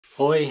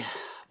Oi,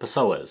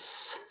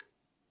 pessoas.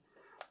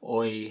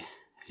 Oi,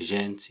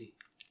 gente.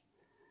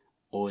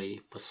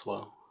 Oi,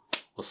 pessoal.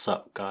 What's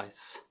up,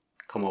 guys?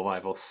 Como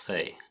vai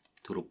você?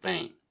 Tudo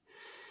bem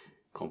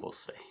com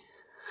você?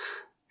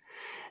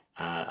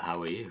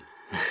 How are you?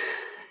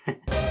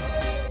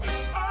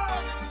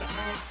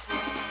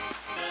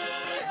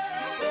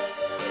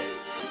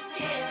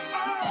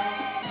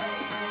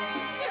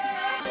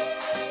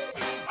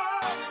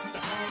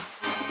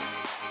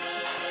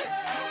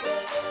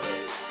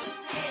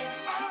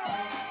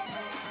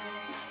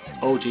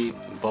 Hoje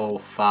vou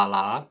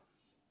falar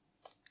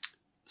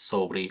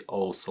sobre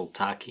o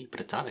Sotaque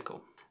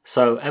Britânico.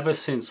 So ever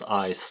since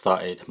I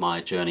started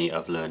my journey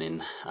of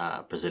learning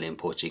Brazilian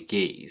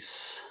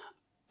Portuguese,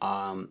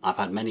 I've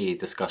had many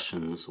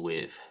discussions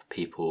with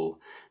people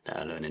that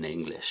are learning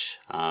English.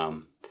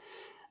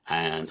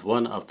 And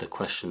one of the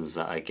questions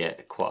that I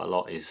get quite a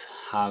lot is,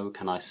 how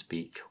can I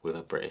speak with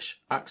a British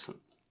accent?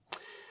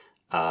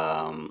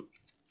 And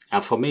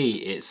for me,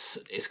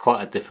 it's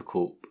quite a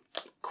difficult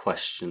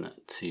question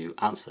to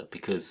answer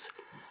because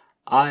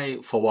I,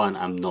 for one,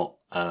 am not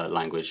a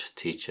language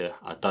teacher.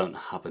 I don't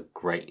have a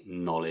great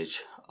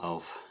knowledge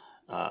of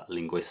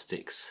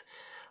linguistics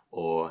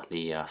or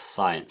the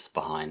science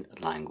behind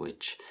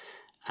language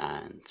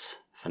and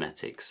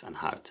phonetics and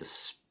how to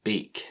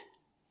speak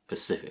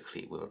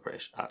specifically with a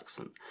British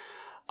accent.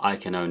 I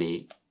can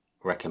only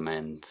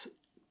recommend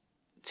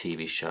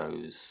TV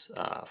shows,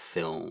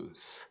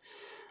 films,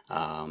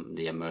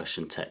 the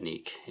immersion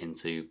technique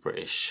into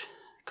British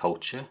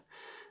culture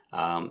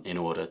in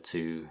order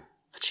to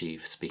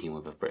achieve speaking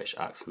with a British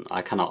accent.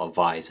 I cannot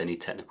advise any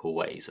technical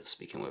ways of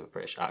speaking with a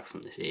British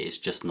accent. It is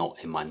just not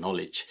in my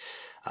knowledge.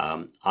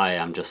 I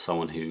am just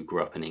someone who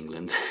grew up in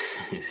England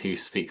who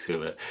speaks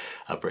with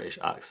a British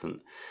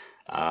accent.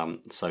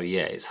 So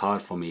yeah, it's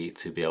hard for me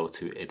to be able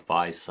to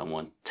advise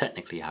someone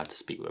technically how to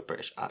speak with a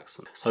British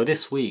accent. So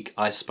this week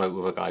I spoke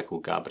with a guy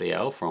called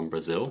Gabriel from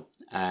Brazil,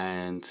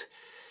 and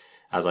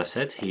as I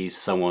said, he's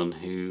someone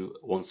who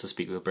wants to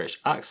speak with a British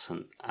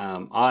accent.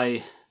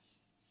 I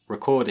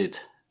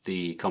recorded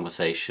the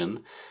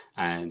conversation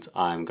and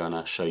I'm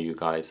gonna show you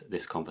guys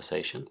this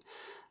conversation.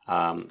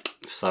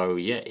 So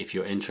yeah, if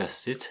you're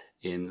interested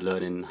in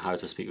learning how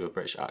to speak with a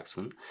British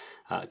accent,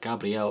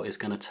 Gabriel is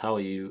going to tell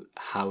you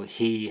how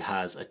he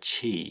has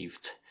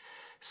achieved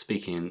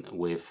speaking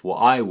with what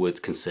I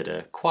would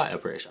consider quite a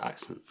British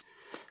accent.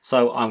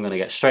 So I'm going to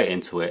get straight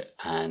into it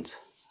and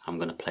I'm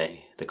going to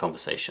play the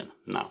conversation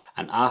now.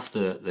 And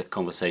after the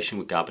conversation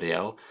with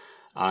Gabriel,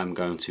 I'm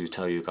going to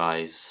tell you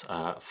guys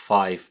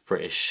 5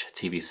 British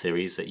TV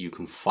series that you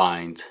can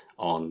find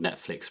on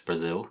Netflix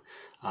Brazil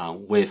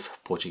with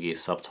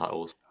Portuguese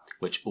subtitles,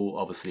 which all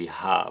obviously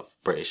have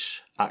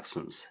British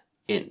accents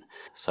in.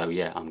 So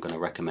yeah, I'm going to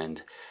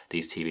recommend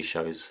these TV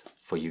shows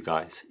for you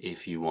guys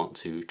if you want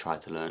to try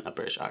to learn a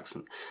British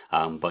accent.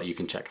 But you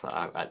can check that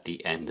out at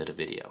the end of the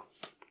video.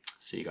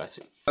 See you guys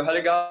soon. Hello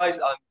guys,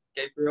 I'm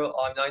Gabriel.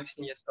 I'm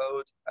 19 years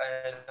old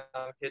and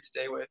I'm here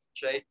today with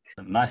Jake.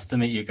 Nice to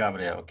meet you,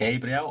 Gabriel.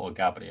 Gabriel or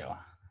Gabriel?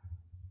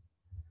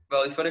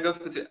 Well, if you want to go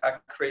for the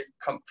accurate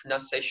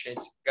pronunciation,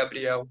 it's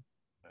Gabriel.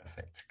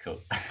 Perfect,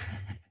 cool.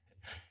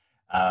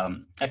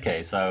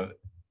 Okay, so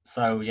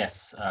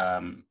yes,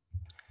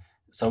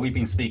 so we've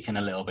been speaking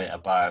a little bit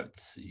about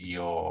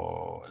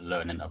your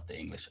learning of the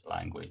English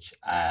language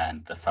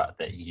and the fact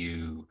that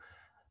you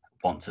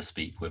want to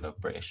speak with a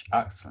British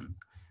accent.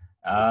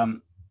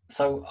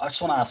 So I just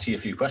want to ask you a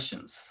few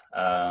questions.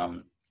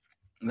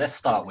 Let's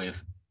start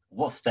with,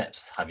 what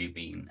steps have you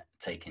been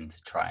taking to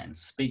try and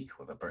speak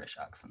with a British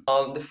accent?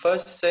 The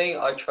first thing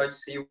I tried to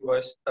see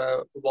was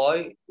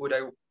why would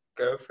I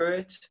go for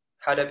it?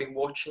 Had I been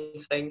watching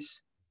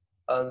things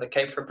that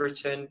came from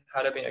Britain?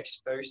 Had I been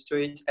exposed to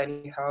it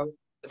anyhow?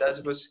 But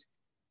that was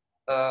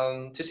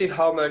to see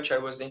how much I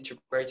was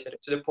integrated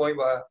to the point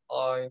where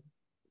I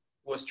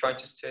was trying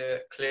to steer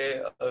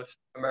clear of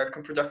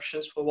American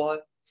productions for a while,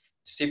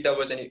 to see if there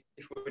was any,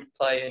 if we would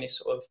play any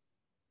sort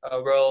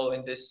of role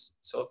in this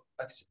sort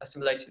of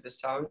assimilating the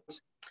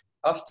sounds.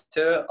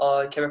 After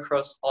I came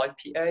across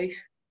IPA,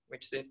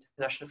 which is the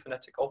International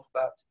Phonetic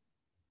Alphabet,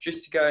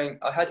 just going,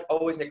 I had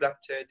always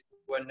neglected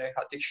when I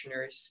had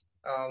dictionaries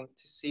to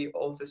see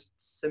all the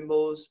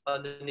symbols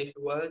underneath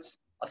the words.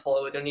 I thought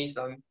I would need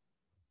them,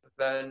 but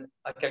then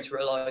I came to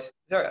realize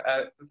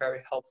they're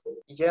very helpful.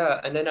 Yeah,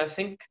 and then I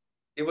think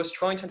it was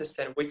trying to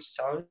understand which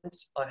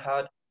sounds I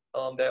had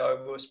that I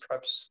was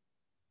perhaps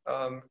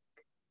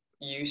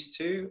used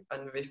to,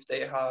 and if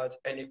they had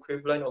any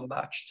equivalent or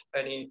matched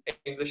any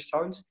English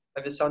sounds,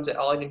 and the sounds that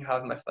I didn't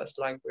have in my first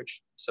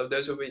language. So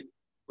those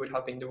would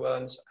have been the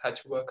ones I had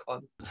to work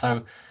on.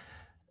 So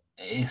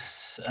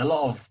it's a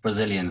lot of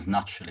Brazilians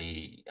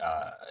naturally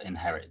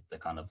inherit the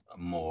kind of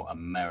more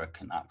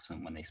American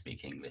accent when they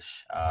speak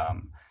English.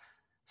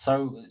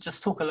 So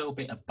just talk a little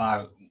bit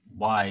about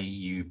why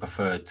you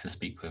prefer to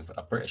speak with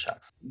a British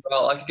accent.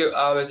 Well, I could go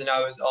hours and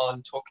hours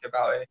on talking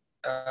about it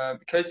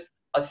because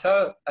I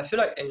feel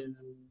like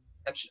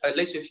at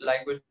least with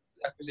language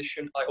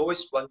acquisition, I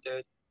always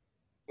wondered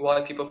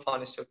why people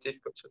find it so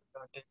difficult to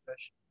learn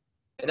English.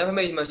 it never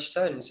made much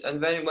sense.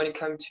 And then when it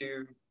came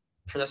to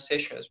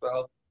pronunciation as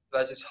well,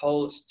 there's this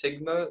whole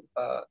stigma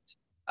that,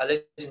 at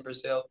least in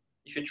Brazil,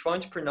 if you're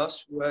trying to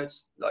pronounce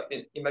words, like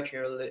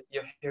imagine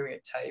you're hearing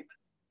a tape,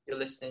 you're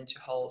listening to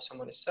how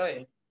someone is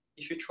saying.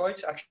 If you try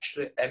to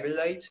actually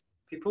emulate,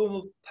 people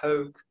will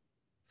poke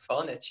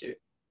fun at you.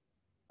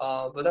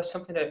 But that's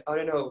something that, I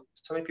don't know,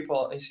 so many people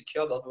are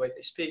insecure about the way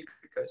they speak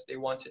because they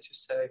wanted to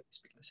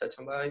speak in a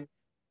certain way.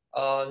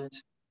 And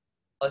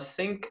I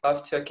think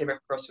after I came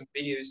across some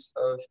videos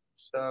of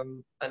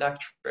an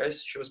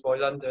actress, she was born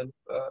in London,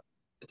 but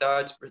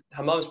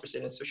her mom's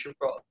Brazilian, so she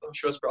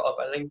was brought up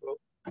bilingual.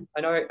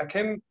 And I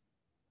came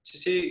to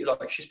see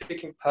like she's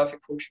speaking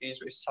perfect Portuguese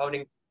with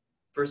sounding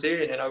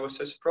Brazilian, and I was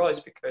so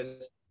surprised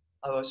because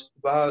I was,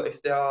 wow,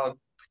 if there are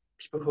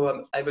people who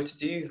are able to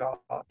do that,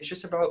 it's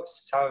just about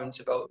sounds,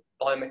 about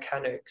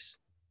biomechanics.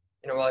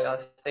 You know, I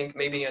think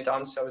maybe a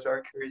dancer, I was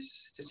very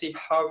curious to see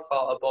how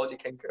far a body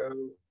can go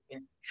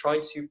in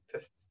trying to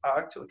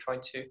perfect or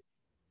trying to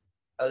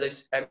at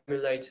least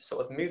emulate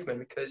sort of movement,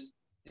 because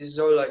this is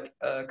all like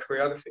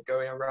choreography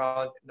going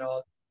around, you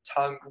know,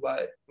 tongue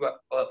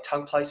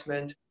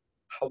placement,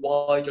 how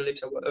wide your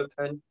lips are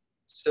open.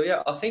 So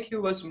yeah, I think it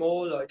was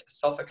more like a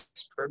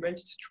self-experiment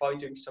to try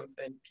doing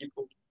something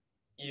people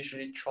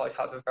usually try to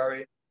have a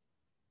very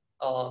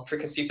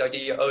preconceived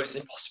idea. Oh, it's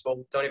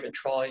impossible. Don't even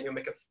try. You'll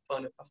make a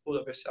fool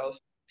of yourself.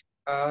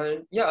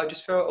 And yeah, I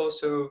just felt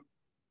also.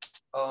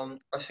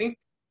 I think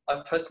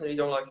I personally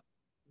don't like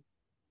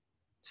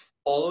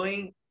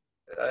following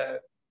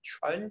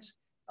trends,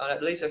 and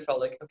at least I felt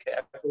like, okay,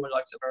 everyone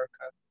likes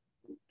America.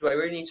 Do I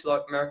really need to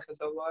like America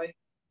that way?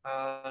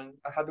 And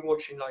I have been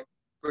watching like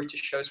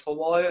British shows for a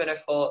while, and I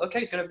thought,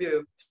 okay, it's gonna be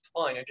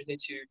fine. I just need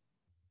to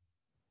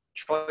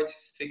try to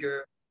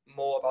figure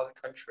more about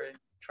the country.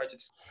 Try to.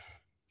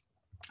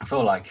 I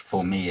feel like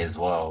for me as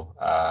well.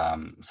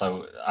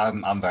 So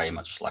I'm very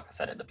much, like I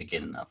said at the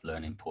beginning, of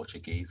learning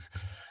Portuguese,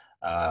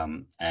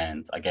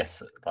 and I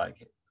guess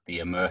like the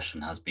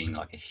immersion has been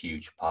like a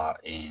huge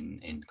part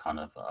in kind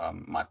of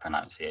my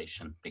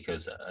pronunciation,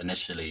 because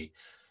initially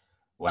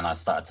when I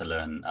started to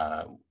learn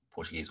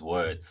Portuguese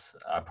words,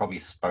 I probably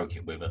spoke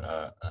it with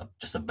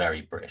just a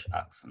very British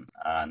accent,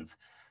 and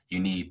you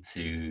need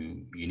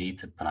to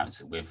pronounce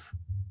it with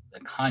a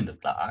kind of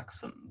that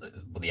accent,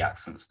 the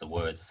accents, the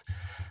words.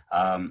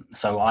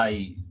 So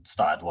I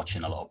started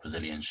watching a lot of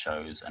Brazilian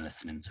shows and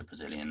listening to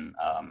Brazilian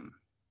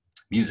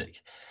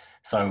music.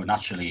 So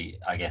naturally,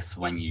 I guess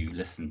when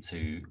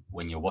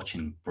you're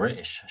watching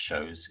British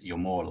shows, you're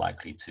more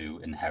likely to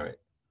inherit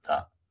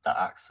that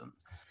accent.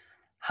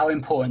 How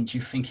important do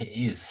you think it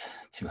is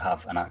to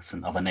have an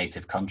accent of a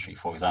native country?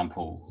 For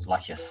example,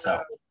 like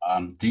yourself,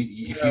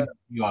 if Yeah,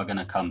 you are going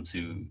to come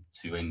to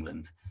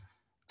England,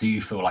 do you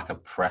feel like a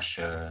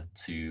pressure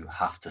to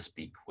have to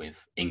speak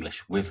with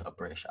English with a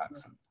British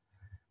accent?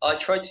 I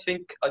tried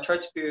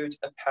to build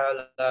a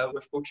parallel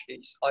with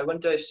Portuguese. I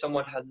wonder if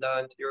someone had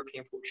learned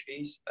European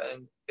Portuguese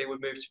and they would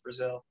move to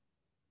Brazil.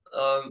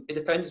 It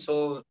depends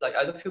on, like,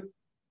 I don't feel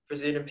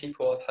Brazilian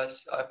people,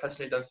 I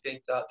personally don't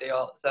think that they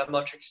are that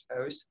much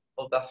exposed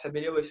or that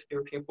familiar with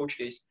European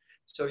Portuguese.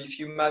 So if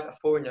you met a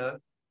foreigner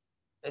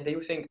and they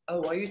would think,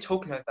 oh, why are you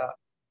talking like that?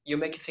 You're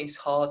making things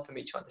hard for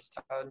me to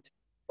understand.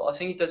 But I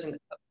think it doesn't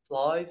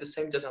apply, the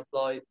same doesn't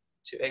apply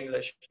to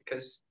English,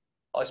 because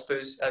I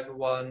suppose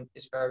everyone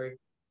is very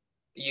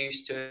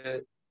used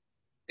to,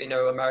 you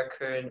know,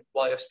 American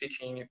way of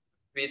speaking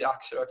with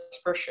accent or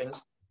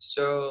expressions.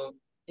 So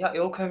yeah, it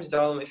all comes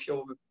down if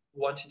you're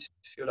wanting to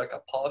feel like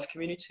a part of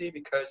community,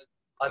 because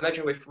I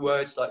imagine with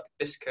words like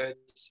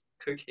biscuits,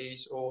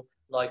 cookies, or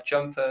like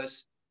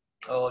jumpers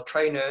or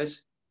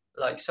trainers,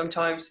 like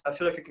sometimes I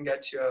feel like you can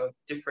get to a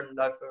different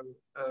level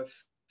of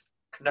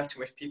connecting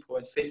with people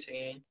and fitting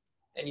in.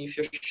 And if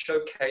you're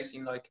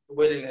showcasing like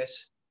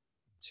willingness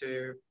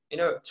to, you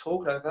know,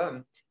 talk like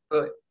them.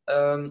 But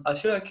I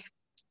feel like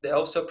there's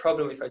also a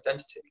problem with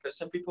identity, because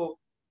some people,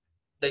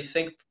 they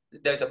think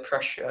there's a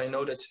pressure in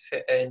order to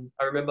fit in.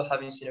 I remember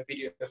having seen a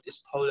video of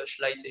this Polish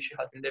lady. She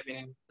had been living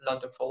in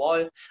London for a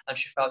while, and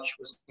she felt she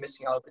was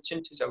missing out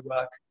opportunities at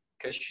work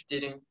because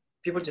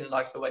people didn't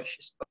like the way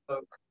she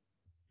spoke.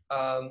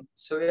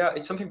 So yeah,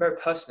 it's something very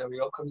personal. It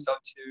all comes down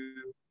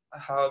to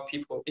how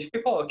people, if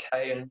people are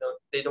okay and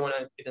they don't want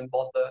to even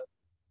bother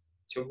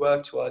to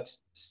work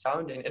towards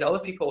sounding. And other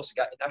people also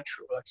get it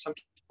natural. Like some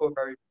people are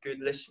very good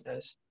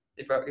listeners.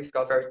 They've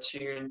got very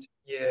tuned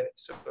ear,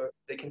 so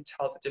they can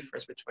tell the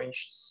difference between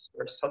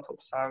very subtle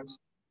sounds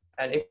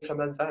and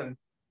implement them.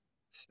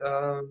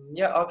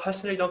 Yeah, I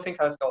personally don't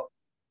think I've got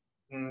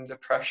the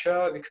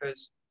pressure,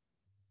 because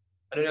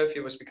I don't know if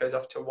it was because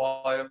after a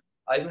while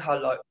I even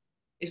had like,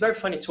 it's very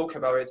funny talking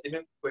about it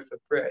even with a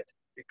Brit,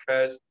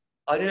 because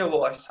I don't know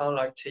what I sound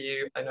like to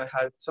you, and I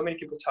had so many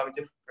people tell me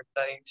different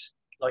things.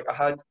 Like I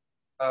had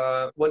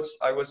once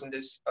I was in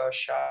this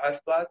shared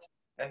flat,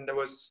 and there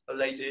was a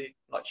lady,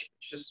 like she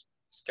just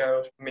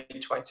girl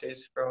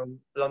mid-20s from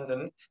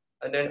London,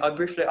 and then I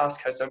briefly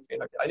asked her something.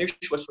 Like I knew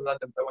she was from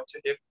London, but I wanted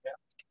to hear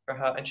from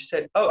her, and she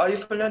said, "Oh, are you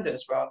from London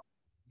as well?"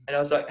 And I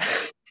was like,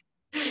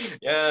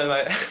 Yeah,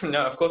 like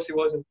no, of course it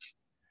wasn't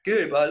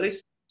good, but at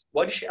least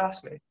why did she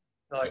ask me?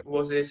 Like,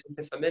 was it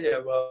something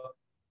familiar? Well,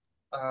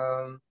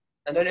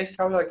 and then it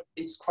felt like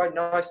it's quite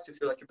nice to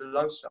feel like you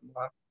belong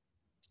somewhere.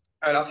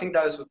 And I think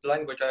that is with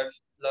language. I've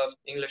loved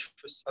English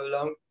for so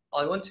long.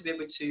 I want to be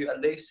able to at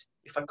least,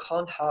 if I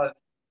can't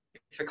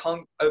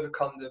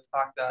overcome the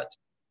fact that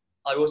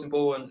I wasn't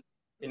born,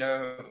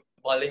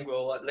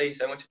 bilingual, at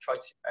least I want to try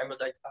to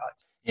emulate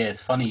that. Yeah,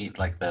 it's funny,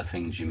 like the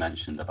things you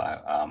mentioned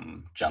about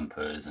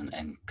jumpers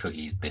and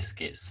cookies,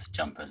 biscuits,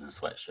 jumpers and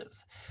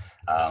sweatshirts,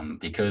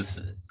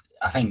 because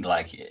I think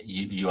like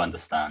you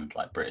understand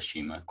like British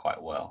humor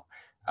quite well.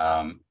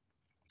 Um,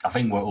 I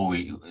think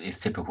it's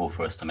typical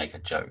for us to make a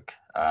joke.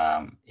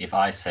 If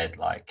I said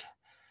like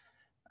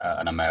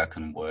an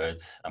American word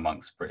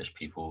amongst British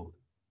people,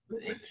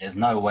 there's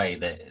no way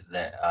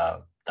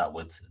that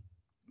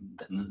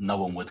no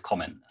one would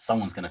comment.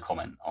 Someone's going to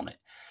comment on it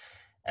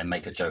and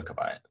make a joke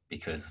about it,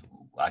 because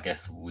I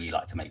guess we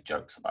like to make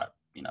jokes about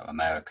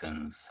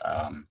Americans.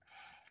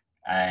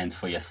 And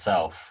for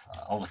yourself,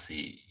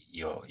 obviously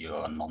you're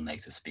a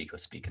non-native speaker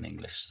speaking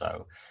English,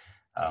 so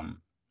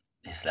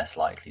it's less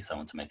likely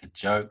someone to make a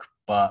joke,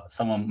 but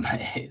someone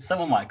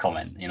might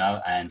comment,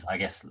 and I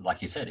guess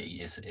like you said,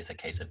 it's a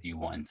case of you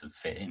wanting to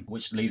fit in,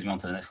 which leads me on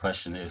to the next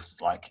question. Is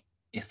like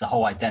it's the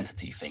whole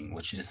identity thing,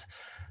 which is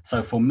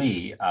so for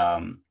me,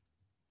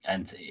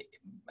 and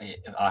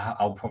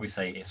I'll probably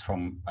say it's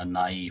from a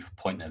naive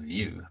point of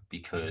view,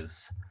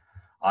 because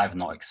I've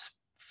not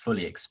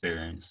fully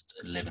experienced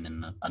living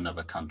in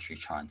another country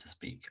trying to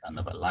speak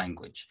another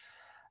language.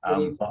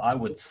 Really, But I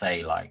would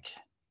say, like,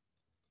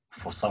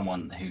 for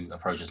someone who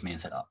approaches me and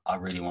said, I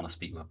really want to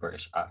speak with a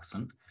British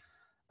accent,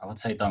 I would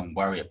say don't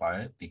worry about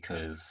it,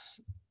 because,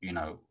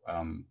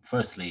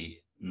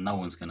 firstly, no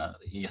one's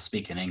you're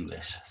speaking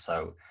English.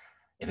 So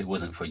if it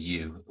wasn't for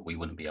you, we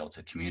wouldn't be able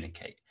to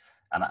communicate.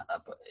 And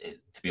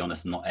to be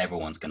honest, not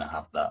everyone's going to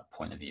have that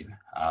point of view.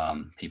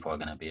 People are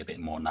going to be a bit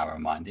more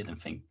narrow-minded and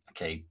think,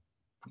 okay,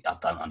 I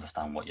don't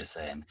understand what you're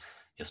saying.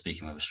 You're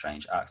speaking with a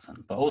strange accent.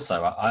 But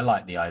also, I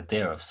like the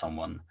idea of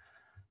someone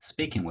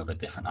speaking with a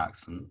different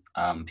accent,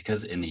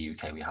 because in the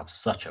UK we have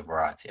such a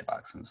variety of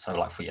accents. So,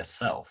 like for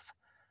yourself,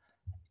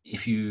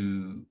 if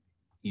you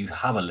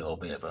have a little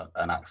bit of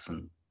an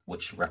accent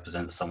which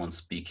represents someone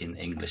speaking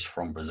English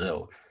from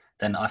Brazil,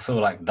 then I feel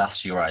like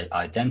that's your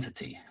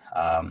identity.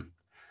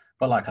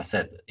 But like I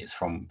said, it's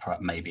from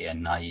maybe a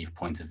naive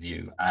point of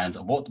view. And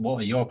what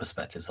are your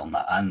perspectives on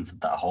that and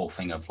that whole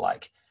thing of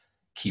like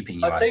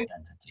keeping I your think,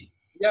 identity?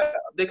 yeah,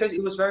 because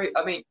it was very.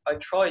 I mean, I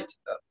tried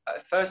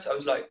at first. I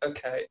was like,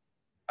 okay,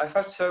 I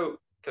felt so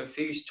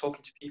confused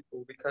talking to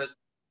people because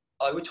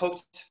I would talk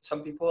to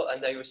some people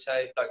and they would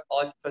say, like,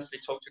 I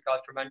personally talked to a guy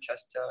from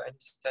Manchester and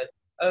he said,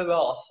 oh,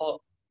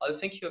 well, I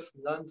think you're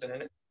from London.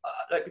 And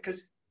like,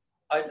 because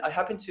I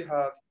happened to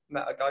have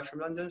met a guy from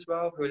London as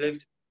well who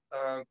lived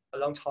a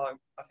long time,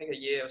 I think a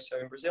year or so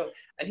in Brazil.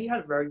 And he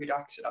had a very good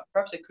accent.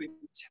 Perhaps I couldn't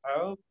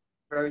tell,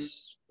 very,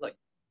 like,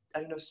 I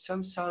don't know,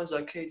 some sounds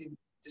like, okay,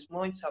 this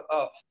might sound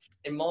off.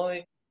 In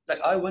my,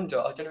 like, I wonder,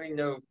 I don't really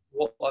know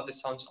what other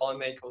sounds I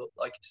make or,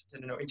 like, I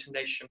don't know,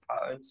 intonation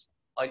patterns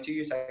I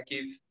do that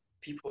give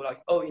people like,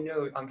 oh,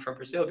 I'm from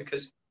Brazil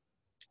because,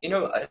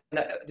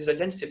 this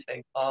identity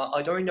thing.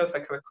 I don't really know if I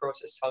come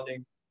across as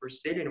sounding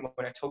Brazilian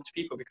when I talk to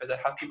people because I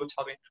have people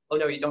tell me, oh,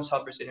 no, you don't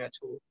sound Brazilian at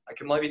all. Like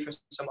it might be from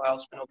somewhere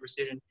else, but not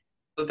Brazilian.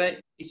 But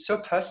then it's so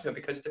personal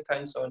because it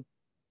depends on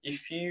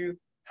if you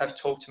have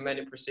talked to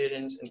many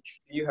Brazilians and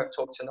if you have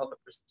talked to another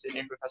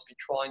Brazilian who has been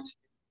trying to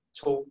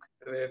talk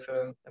with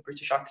a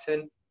British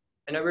accent.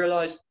 And I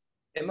realized,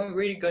 am I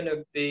really going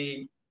to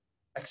be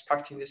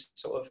expecting this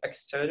sort of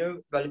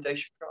external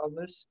validation from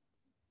others?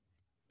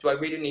 Do I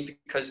really need,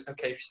 because,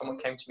 okay, if someone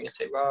came to me and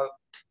said, well,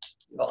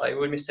 I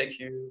would mistake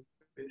you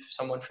with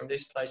someone from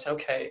this place,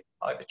 okay,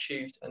 I've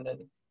achieved, and then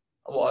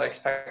what I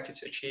expected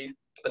to achieve.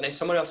 But then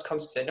someone else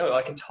comes to say, no,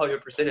 I can tell you're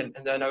Brazilian,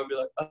 and then I'll be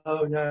like,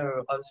 oh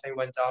no, other thing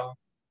went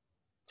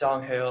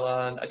downhill,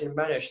 and I didn't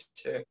manage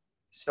to.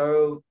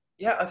 So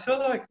yeah, I feel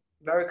like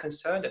very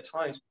concerned at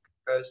times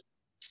because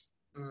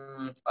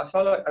I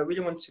felt like I really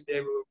want to be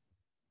able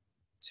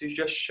to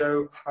just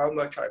show how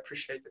much I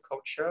appreciate the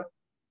culture,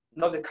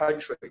 not the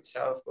country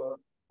itself, but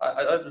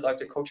I like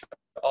the culture,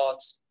 the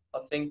arts.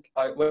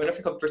 When I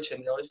think of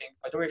Britain,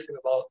 I don't really think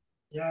about,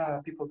 yeah,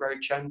 people very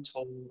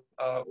gentle,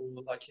 or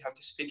like you have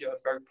this figure of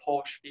very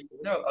posh people.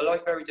 No, I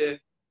like very the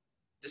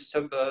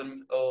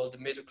suburban or the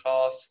middle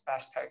class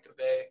aspect of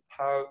it,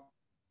 how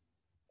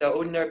they're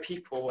ordinary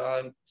people,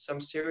 and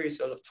some series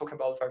are talking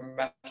about very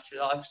messy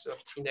lives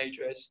of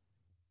teenagers,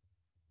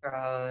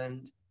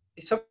 and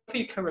it's something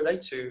you can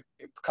relate to.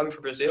 Coming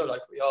from Brazil,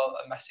 like we are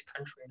a messy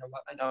country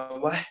in a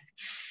way.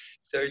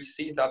 So to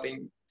see that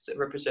being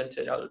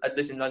represented, at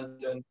least in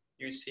London,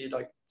 you see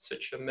like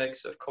such a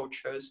mix of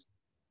cultures.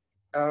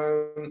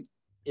 Um,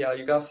 yeah,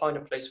 you gotta find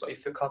a place where you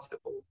feel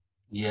comfortable.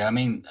 Yeah, I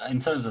mean, in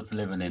terms of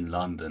living in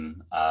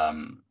London,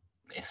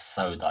 it's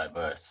so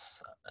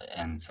diverse,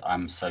 and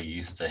I'm so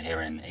used to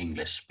hearing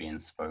English being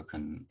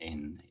spoken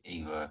in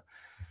either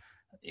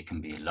it can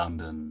be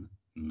London,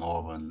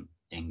 Northern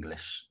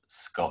English,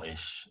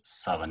 Scottish,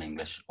 Southern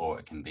English, or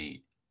it can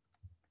be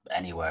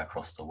anywhere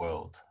across the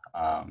world.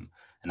 And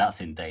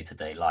that's in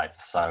day-to-day life.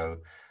 So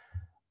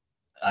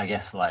I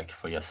guess like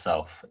for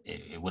yourself,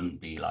 it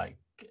wouldn't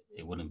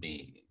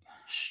be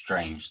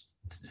strange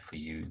for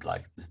you,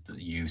 like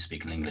you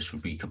speaking English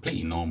would be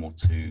completely normal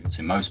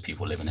to most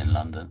people living in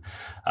London.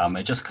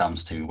 It just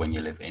comes to when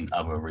you live in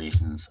other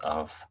regions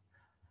of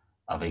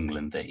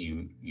England that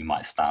you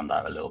might stand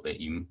out a little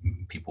bit.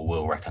 People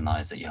will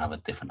recognize that you have a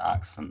different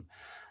accent.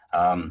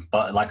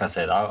 But like I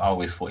said, I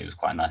always thought it was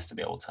quite nice to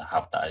be able to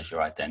have that as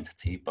your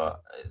identity.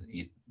 But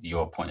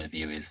your point of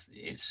view is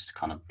it's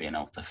kind of being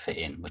able to fit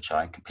in, which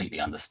I completely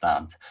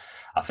understand.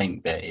 I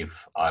think that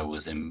if I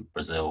was in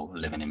Brazil,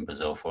 living in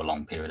Brazil for a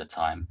long period of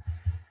time,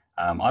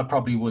 I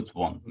probably would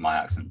want my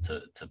accent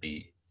to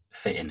be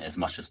fit in as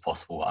much as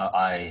possible.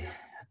 I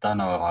don't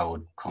know if I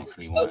would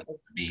constantly want it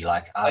to be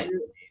like,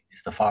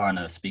 it's the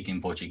foreigner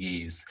speaking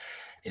Portuguese,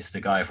 it's the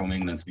guy from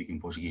England speaking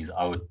Portuguese.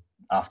 I would,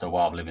 after a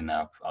while of living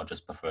there, I'll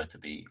just prefer to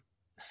be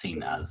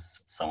seen as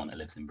someone that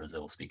lives in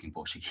Brazil speaking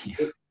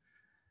Portuguese.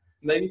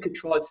 Maybe you could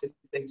try to think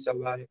things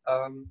away.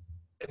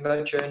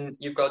 Imagine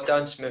you've got a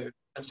dance move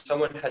and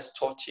someone has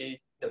taught you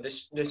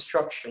the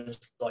instructions,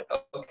 like,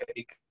 okay,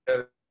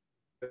 it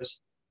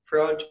goes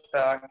front,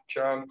 back,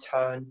 jump,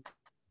 turn,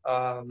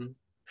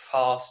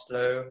 fast,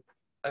 slow,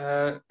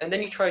 and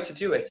then you try to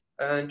do it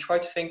and try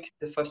to think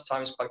the first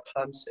time is quite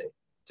clumsy.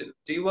 Do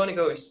you want to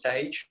go on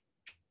stage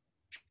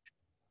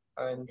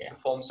and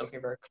perform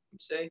something very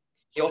clumsy?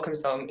 It all comes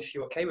down if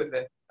you're okay with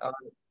it,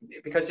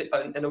 because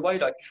in a way,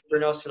 like if you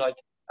pronounce it like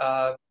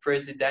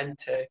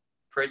presidente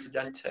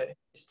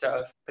instead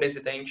of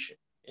presidente,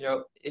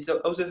 it's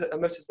also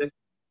almost as if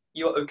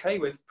you're okay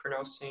with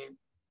pronouncing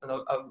a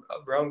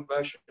wrong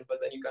version, but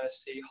then you're gonna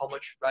see how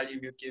much value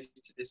you give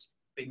to this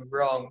being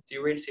wrong. Do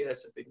you really see it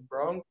as a being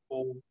wrong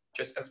or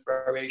just a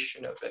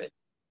variation of it?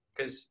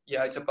 Because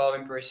it's about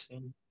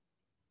embracing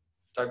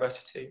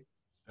diversity.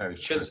 Very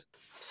true.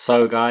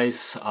 So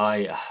guys,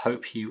 I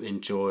hope you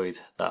enjoyed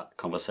that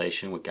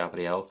conversation with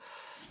Gabriel.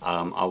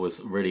 I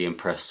was really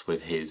impressed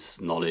with his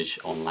knowledge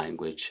on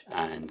language,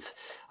 and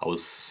I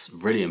was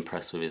really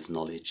impressed with his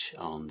knowledge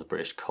on the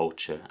British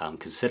culture,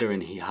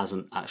 considering he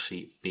hasn't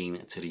actually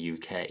been to the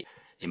UK.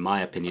 In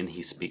my opinion,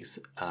 he speaks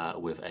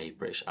with a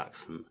British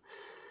accent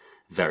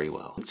very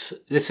well.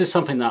 This is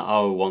something that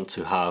I want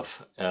to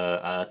have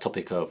a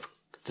topic of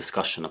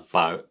discussion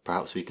about.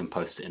 Perhaps we can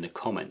post it in the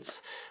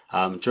comments.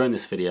 During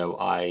this video,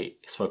 I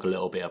spoke a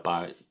little bit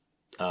about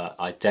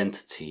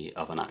identity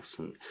of an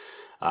accent.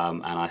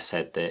 And I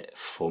said that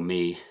for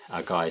me,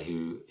 a guy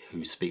who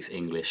speaks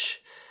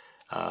English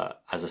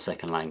as a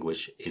second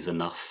language is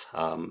enough.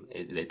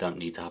 They don't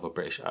need to have a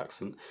British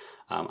accent.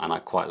 And I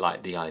quite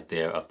like the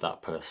idea of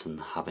that person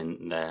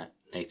having their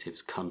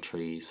native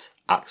country's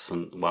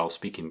accent while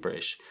speaking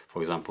British. For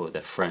example, if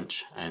they're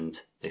French and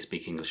they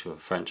speak English with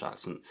a French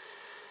accent,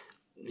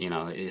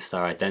 it's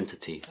their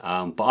identity.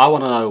 But I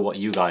want to know what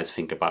you guys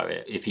think about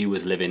it. If you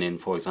was living in,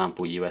 for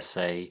example,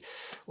 USA,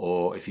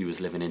 or if you was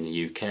living in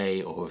the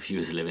UK, or if you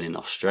was living in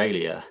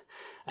Australia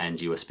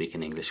and you were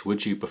speaking English,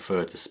 would you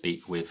prefer to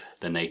speak with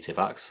the native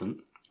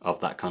accent of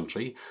that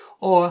country,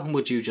 or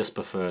would you just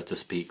prefer to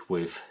speak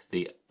with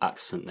the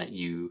accent that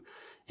you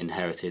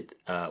inherited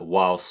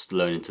whilst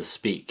learning to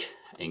speak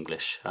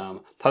English?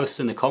 Post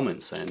in the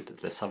comments and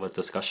let's have a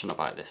discussion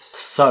about this.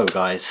 So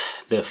guys,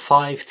 the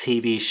 5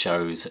 TV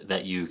shows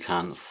that you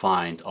can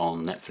find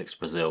on Netflix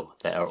Brazil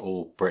that are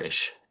all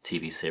British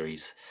TV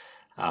series.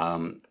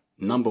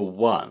 Number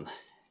 1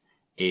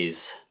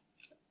 is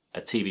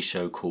a TV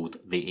show called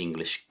The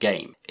English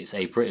Game. It's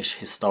a British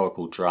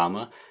historical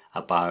drama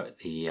about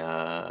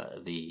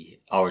the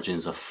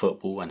origins of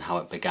football and how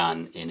it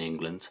began in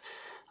England.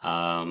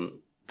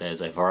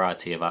 There's a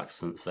variety of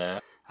accents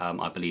there.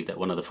 I believe that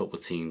one of the football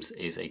teams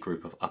is a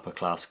group of upper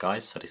class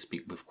guys, so they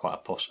speak with quite a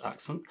posh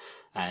accent.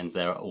 And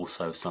there are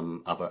also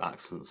some other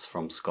accents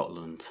from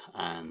Scotland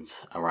and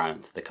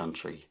around the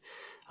country.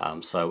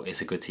 So it's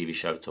a good TV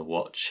show to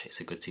watch. It's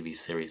a good TV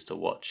series to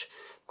watch.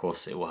 Of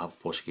course, it will have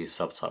Portuguese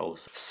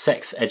subtitles.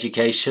 Sex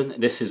Education.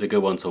 This is a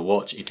good one to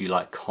watch if you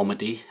like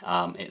comedy.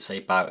 It's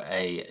about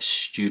a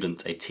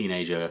student, a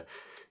teenager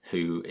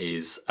who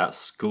is at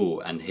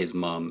school and his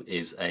mum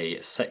is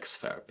a sex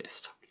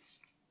therapist.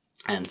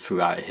 And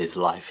throughout his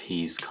life,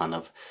 he's kind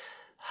of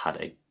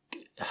had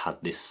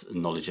this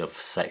knowledge of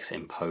sex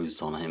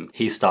imposed on him.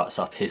 He starts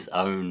up his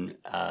own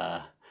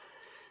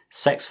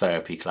sex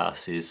therapy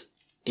classes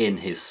in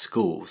his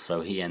school,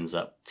 so he ends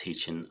up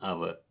teaching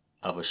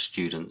other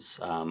students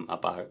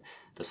about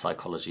the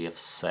psychology of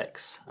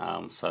sex.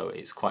 So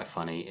it's quite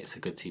funny. It's a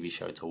good TV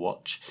show to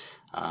watch.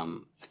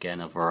 Again,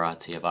 a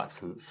variety of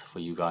accents for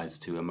you guys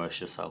to immerse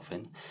yourself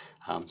in.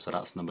 So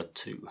that's number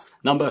 2.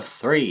 Number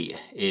 3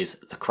 is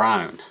The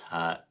Crown,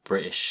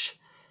 British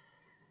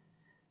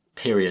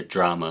period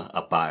drama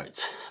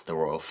about the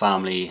royal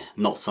family.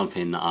 Not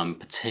something that I'm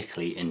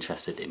particularly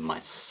interested in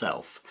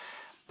myself,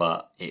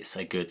 but it's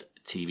a good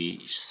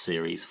TV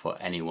series for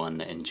anyone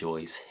that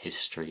enjoys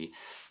history,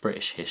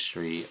 British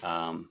history.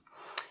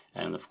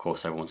 And of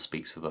course, everyone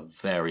speaks with a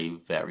very,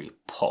 very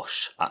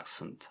posh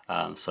accent.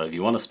 So if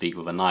you want to speak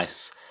with a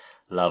nice,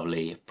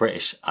 lovely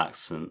British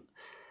accent,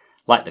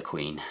 like the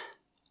Queen,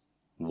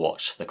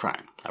 watch The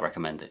Crown. I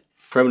recommend it.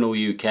 Criminal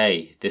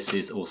UK. This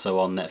is also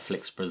on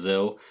Netflix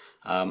Brazil.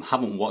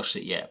 Haven't watched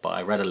it yet, but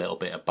I read a little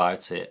bit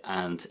about it,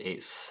 and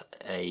it's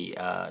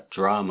a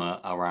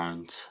drama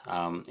around.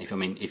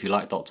 If you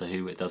like Doctor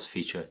Who, it does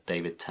feature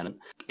David Tennant.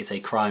 It's a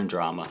crime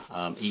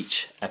drama.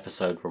 Each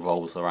episode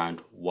revolves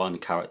around one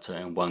character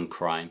and one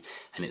crime,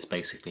 and it's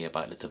basically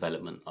about the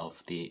development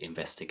of the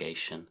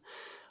investigation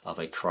of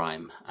a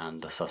crime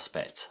and the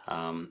suspect.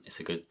 It's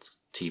a good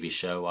TV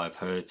show, I've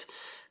heard,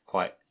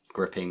 quite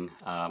gripping,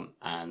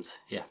 and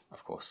yeah,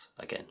 of course,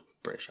 again,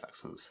 British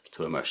accents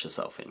to immerse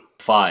yourself in.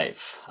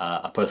 5,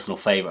 a personal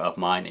favourite of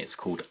mine, it's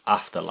called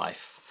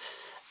Afterlife.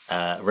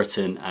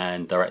 Written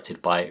and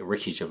directed by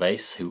Ricky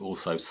Gervais, who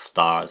also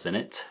stars in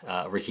it.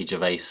 Ricky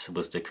Gervais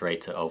was the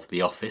creator of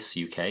The Office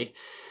UK,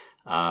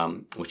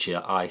 which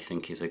I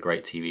think is a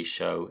great TV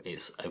show.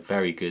 It's a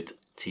very good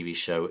TV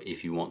show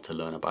if you want to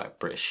learn about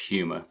British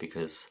humour,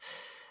 because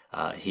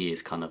he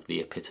is kind of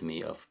the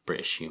epitome of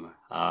British humour.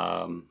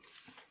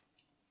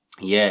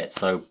 Yeah,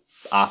 so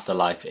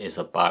Afterlife is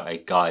about a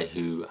guy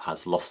who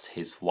has lost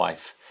his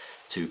wife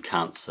to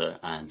cancer,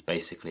 and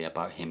basically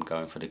about him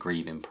going through the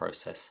grieving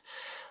process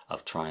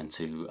of trying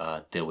to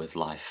deal with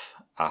life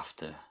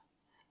after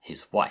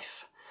his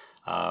wife.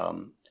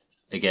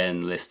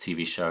 Again, this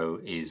TV show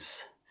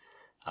is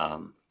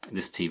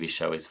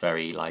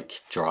very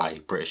like dry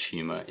British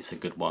humour. It's a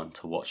good one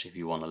to watch if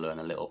you want to learn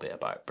a little bit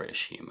about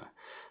British humour.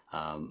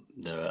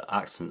 The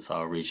accents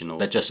are regional.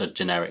 They're just a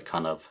generic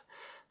kind of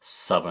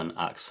southern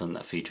accent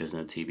that features in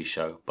the TV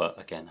show, but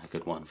again, a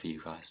good one for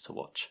you guys to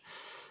watch.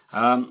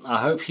 I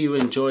hope you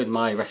enjoyed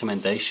my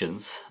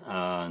recommendations,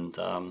 and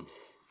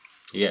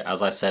yeah,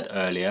 as I said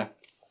earlier,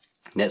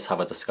 let's have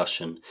a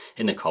discussion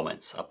in the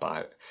comments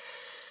about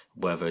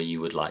whether you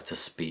would like to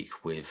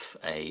speak with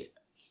a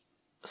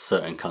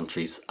certain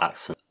country's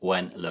accent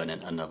when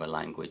learning another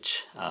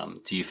language.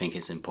 Do you think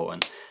it's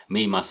important?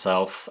 Me,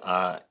 myself,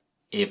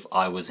 if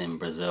I was in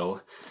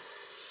Brazil,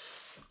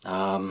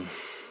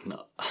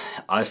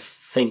 I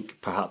think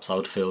perhaps I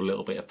would feel a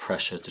little bit of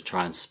pressure to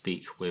try and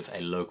speak with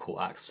a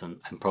local accent,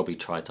 and probably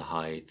try to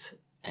hide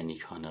any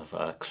kind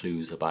of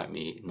clues about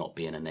me not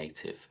being a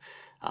native.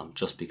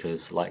 Just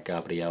because, like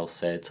Gabrielle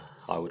said,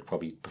 I would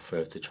probably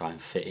prefer to try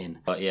and fit in.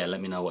 But yeah,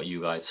 let me know what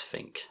you guys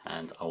think,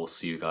 and I will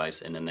see you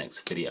guys in the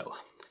next video.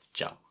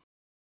 Ciao.